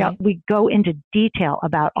 We go into detail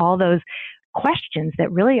about all those questions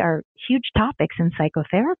that really are huge topics in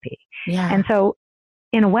psychotherapy. And so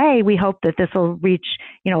in a way, we hope that this will reach,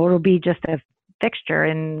 it'll be just a fixture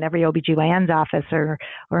in every OBGYN's office or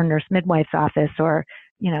nurse midwife's office or,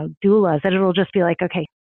 doulas, that it'll just be like, okay,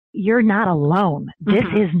 you're not alone. This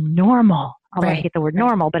is normal. Although I hate the word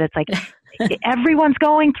normal, but it's like everyone's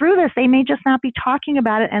going through this. They may just not be talking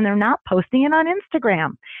about it and they're not posting it on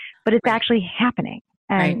Instagram, but it's actually happening.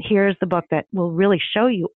 And here's the book that will really show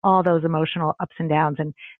you all those emotional ups and downs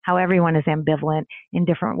and how everyone is ambivalent in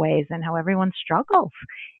different ways and how everyone struggles.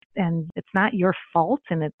 And it's not your fault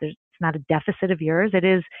and it's not a deficit of yours. It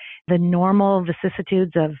is the normal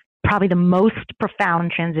vicissitudes of probably the most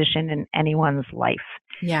profound transition in anyone's life.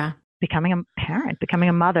 Yeah. Becoming a parent, becoming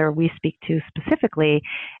a mother, we speak to specifically.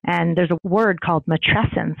 And there's a word called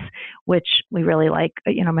matrescence, which we really like.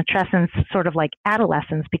 Matrescence, sort of like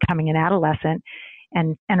adolescence, becoming an adolescent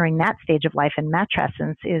and entering that stage of life. And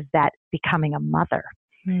matrescence is that becoming a mother.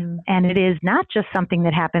 And it is not just something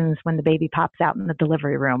that happens when the baby pops out in the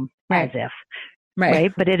delivery room, as if.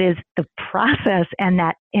 Right. But it is the process, and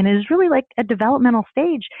it is really like a developmental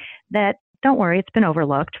stage that, don't worry, it's been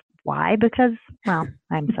overlooked. Why? Because, well,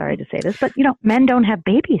 I'm sorry to say this, but men don't have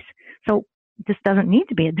babies. So this doesn't need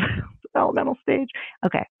to be a developmental stage.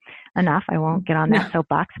 Okay. Enough. I won't get on that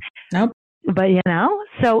soapbox. Nope. But,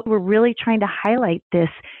 so we're really trying to highlight this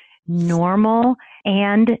normal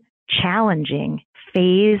and challenging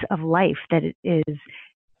phase of life that it is,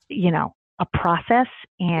 a process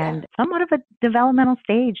and somewhat of a developmental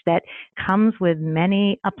stage that comes with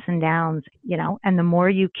many ups and downs, and the more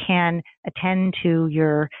you can attend to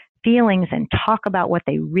your feelings and talk about what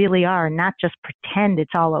they really are, not just pretend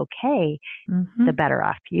it's all okay, the better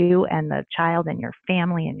off you and the child and your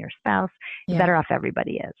family and your spouse, the better off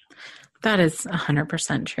everybody is. That is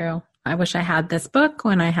 100% true. I wish I had this book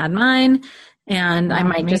when I had mine, and I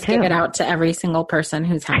might just give it out to every single person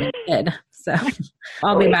who's having a kid. So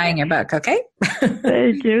I'll be buying your book, okay?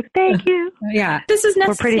 Thank you. Thank you. Yeah, this is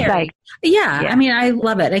necessary. We're pretty psyched. Yeah, I mean, I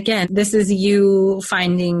love it. Again, this is you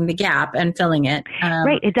finding the gap and filling it.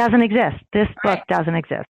 Right. It doesn't exist. This book doesn't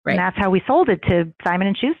exist. Right. And that's how we sold it to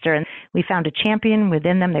Simon & Schuster. And we found a champion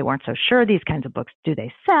within them. They weren't so sure these kinds of books, do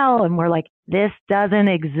they sell? And we're like, this doesn't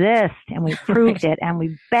exist. And we proved it, and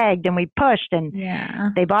we begged and we pushed, and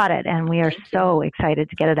they bought it. And we are so excited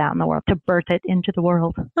to get it out in the world, to birth it into the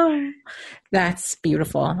world. Oh, that's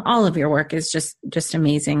beautiful. All of your work is just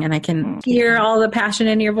amazing. And I can hear all the passion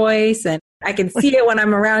in your voice, and I can see it when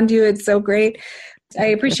I'm around you. It's so great. I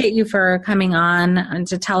appreciate you for coming on and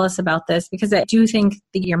to tell us about this, because I do think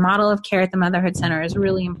that your model of care at the Motherhood Center is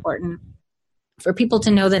really important for people to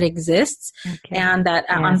know that exists, and that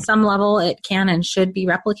on some level it can and should be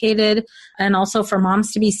replicated, and also for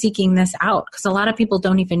moms to be seeking this out, because a lot of people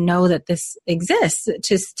don't even know that this exists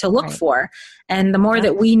to look for. And the more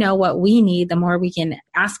that we know what we need, the more we can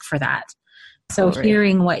ask for that. So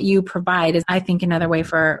hearing what you provide is, I think, another way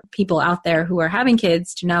for people out there who are having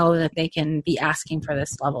kids to know that they can be asking for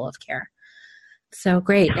this level of care. So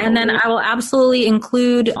great. And then I will absolutely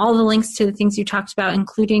include all the links to the things you talked about,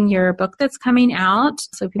 including your book that's coming out,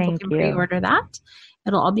 so people can pre-order that.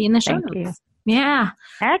 It'll all be in the show notes. Yeah.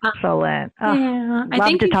 Excellent. I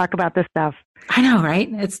love to talk about this stuff. I know, right?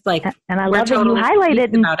 It's like, and I love that you highlight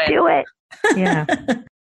it and do it. Yeah.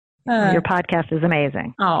 Your podcast is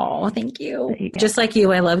amazing. Oh, thank you. Just like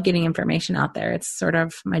you, I love getting information out there. It's sort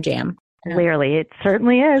of my jam. Clearly, it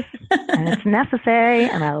certainly is. And it's necessary,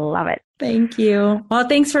 and I love it. Thank you. Well,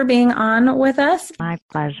 thanks for being on with us. My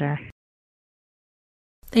pleasure.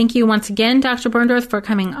 Thank you once again, Dr. Burndorf, for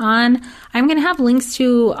coming on. I'm going to have links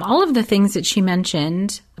to all of the things that she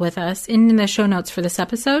mentioned with us in the show notes for this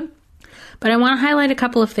episode. But I want to highlight a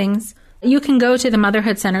couple of things. You can go to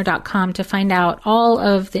themotherhoodcenter.com to find out all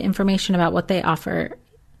of the information about what they offer.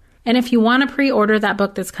 And if you want to pre-order that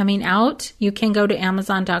book that's coming out, you can go to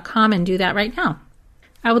Amazon.com and do that right now.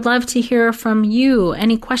 I would love to hear from you.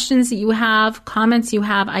 Any questions that you have, comments you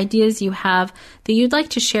have, ideas you have that you'd like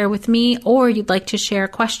to share with me, or you'd like to share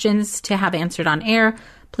questions to have answered on air,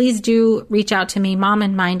 please do reach out to me,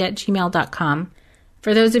 momandmind@gmail.com.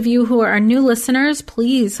 For those of you who are new listeners,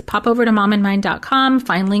 please pop over to momandmind.com,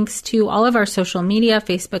 find links to all of our social media,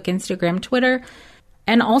 Facebook, Instagram, Twitter,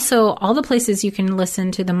 and also all the places you can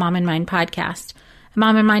listen to the Mom and Mind podcast.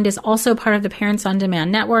 Mom and Mind is also part of the Parents on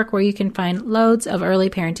Demand network, where you can find loads of early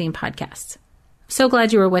parenting podcasts. So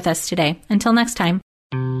glad you were with us today. Until next time.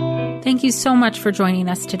 Thank you so much for joining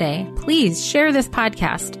us today. Please share this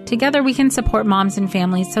podcast. Together we can support moms and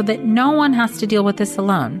families so that no one has to deal with this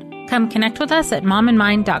alone. Come connect with us at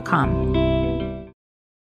momandmind.com.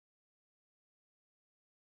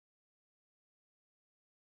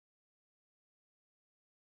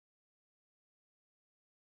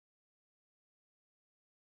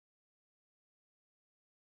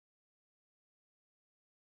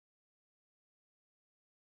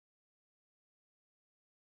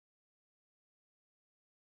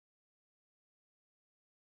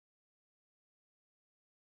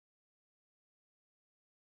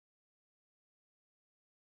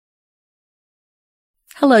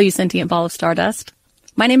 Hello, you sentient ball of stardust.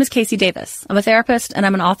 My name is Casey Davis. I'm a therapist, and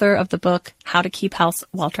I'm an author of the book How to Keep House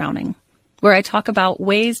While Drowning, where I talk about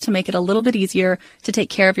ways to make it a little bit easier to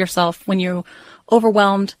take care of yourself when you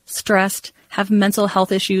overwhelmed, stressed, have mental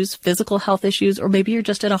health issues, physical health issues, or maybe you're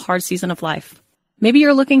just in a hard season of life. Maybe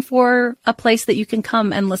you're looking for a place that you can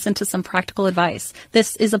come and listen to some practical advice.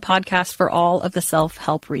 This is a podcast for all of the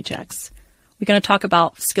self-help rejects. We're going to talk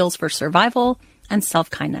about skills for survival and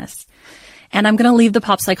self-kindness. And I'm going to leave the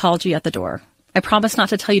pop psychology at the door. I promise not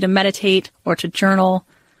to tell you to meditate or to journal.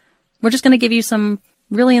 We're just going to give you some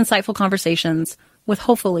really insightful conversations with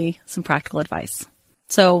hopefully some practical advice.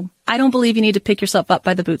 So I don't believe you need to pick yourself up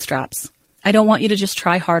by the bootstraps. I don't want you to just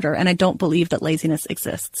try harder, and I don't believe that laziness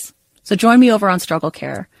exists. So join me over on Struggle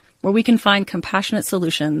Care, where we can find compassionate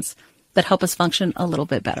solutions that help us function a little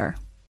bit better.